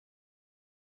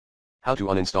How to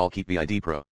uninstall KeepVid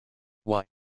Pro. Why?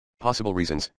 Possible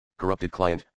reasons: corrupted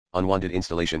client, unwanted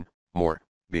installation, more.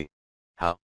 B.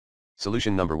 How?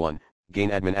 Solution number 1, gain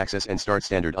admin access and start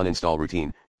standard uninstall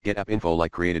routine. Get app info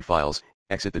like created files,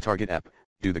 exit the target app,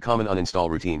 do the common uninstall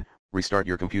routine, restart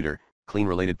your computer, clean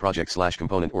related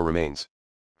project/component or remains.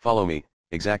 Follow me,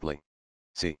 exactly.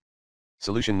 C.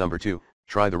 Solution number 2,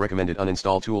 try the recommended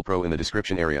Uninstall Tool Pro in the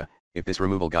description area. If this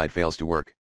removal guide fails to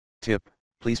work. Tip,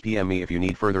 please PM me if you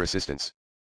need further assistance.